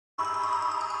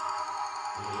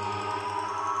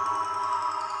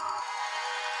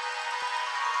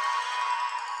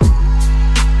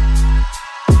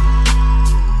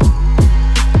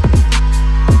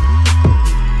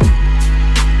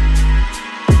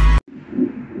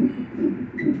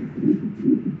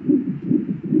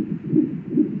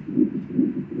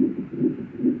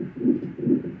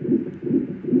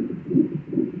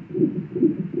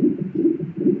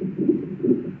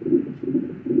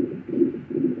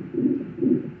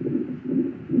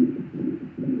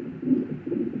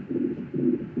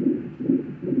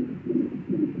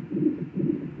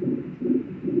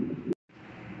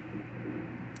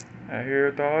Out here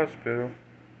at the hospital.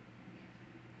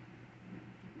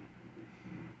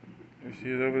 There she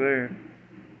is over there.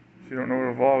 She don't know what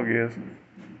a vlog is.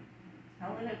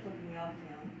 How Linux looking me off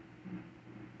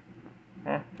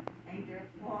now? Huh? Ain't there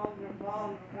a vlog or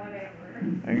whatever?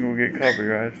 I ain't gonna get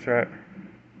copyright strike.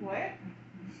 What?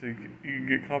 So you can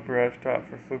get copyright strike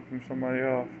for flipping somebody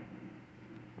off.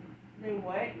 Do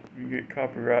what? You can get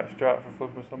copyright strike for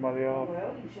flipping somebody off.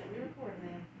 Well, you shouldn't be recording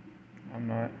then. I'm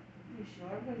not. You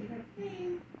sure? Because you're going to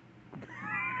see.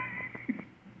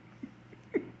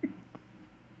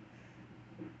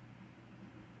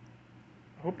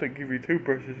 I hope they give you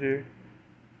toothbrushes here.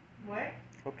 What?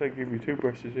 Hope they give you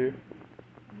toothbrushes here.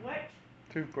 What?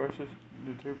 Toothbrushes.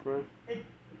 The toothbrush.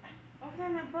 Over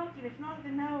in that bucket. It's not the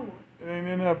nose. It ain't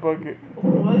in that bucket.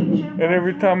 Well, you should. And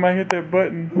every time I hit that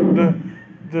button,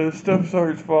 the stuff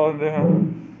starts falling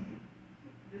down.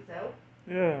 The soap?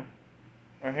 Yeah.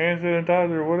 Or hand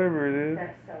sanitizer or whatever it is.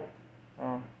 That's soap. Oh.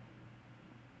 Well,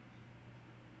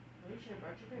 you should have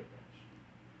brought your toothbrush.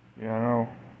 Yeah, I know.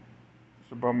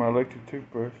 It's about my electric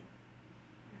toothbrush.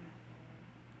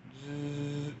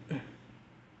 Zzz.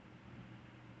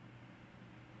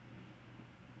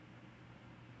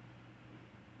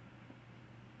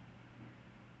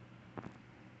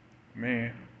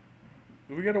 Man,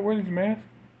 do we gotta wear these masks?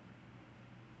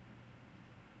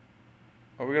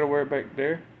 Oh, we gotta wear it back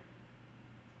there?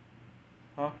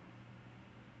 Huh?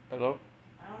 Hello?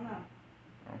 I don't know.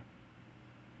 Oh.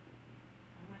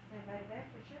 I must say back there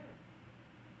for sure.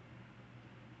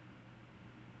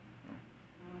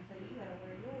 I'm going to say you gotta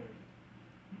wear yours.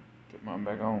 Put mine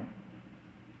back on.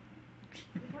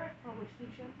 Your breath probably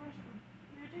stinks your first one.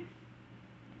 Your tooth.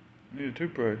 Need a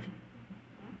toothbrush.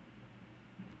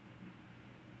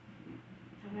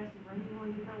 Somebody has to bring you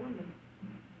one to that window.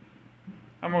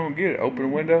 I'm gonna get it. Open the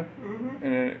window. Mm-hmm.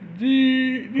 And then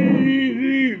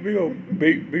big old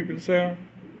beeping sound.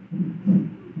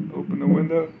 Open the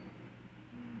window.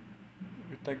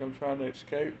 You think I'm trying to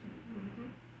escape? Mm-hmm.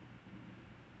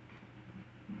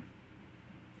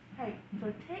 Hey,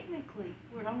 so technically,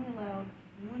 we're only allowed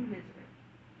one visitor.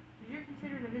 So you're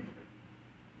considered a visitor.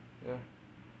 Yeah.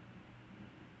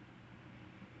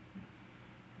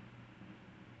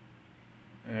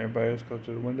 And everybody else go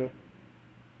to the window.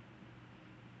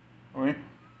 I mean,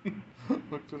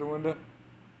 look to the window.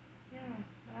 Yeah,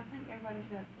 but I think everybody's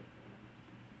got to look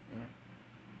for Yeah. it.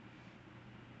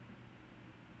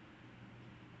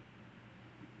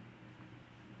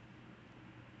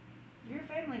 Your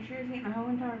family sure is getting a whole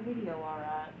entire video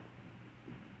alright.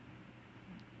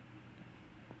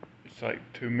 It's like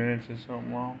 2 minutes and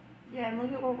something long. Yeah, and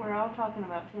look at what we're all talking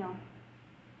about, Tim.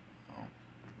 Oh.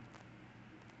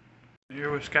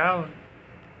 Here with Skylar.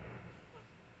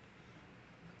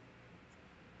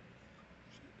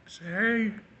 Say hey.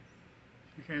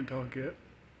 You can't talk yet.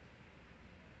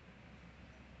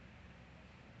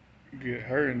 Get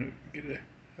her and get it.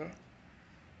 Huh?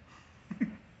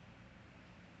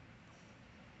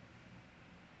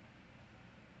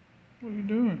 What are you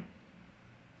doing?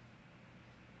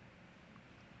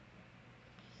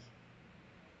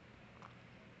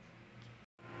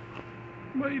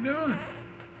 What are you doing?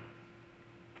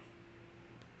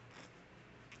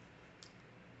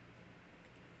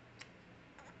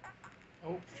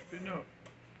 Oh, spin up.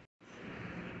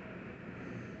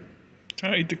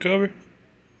 Can I eat the cover?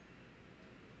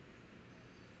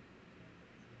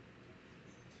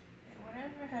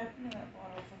 Whatever happened to that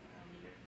bottle?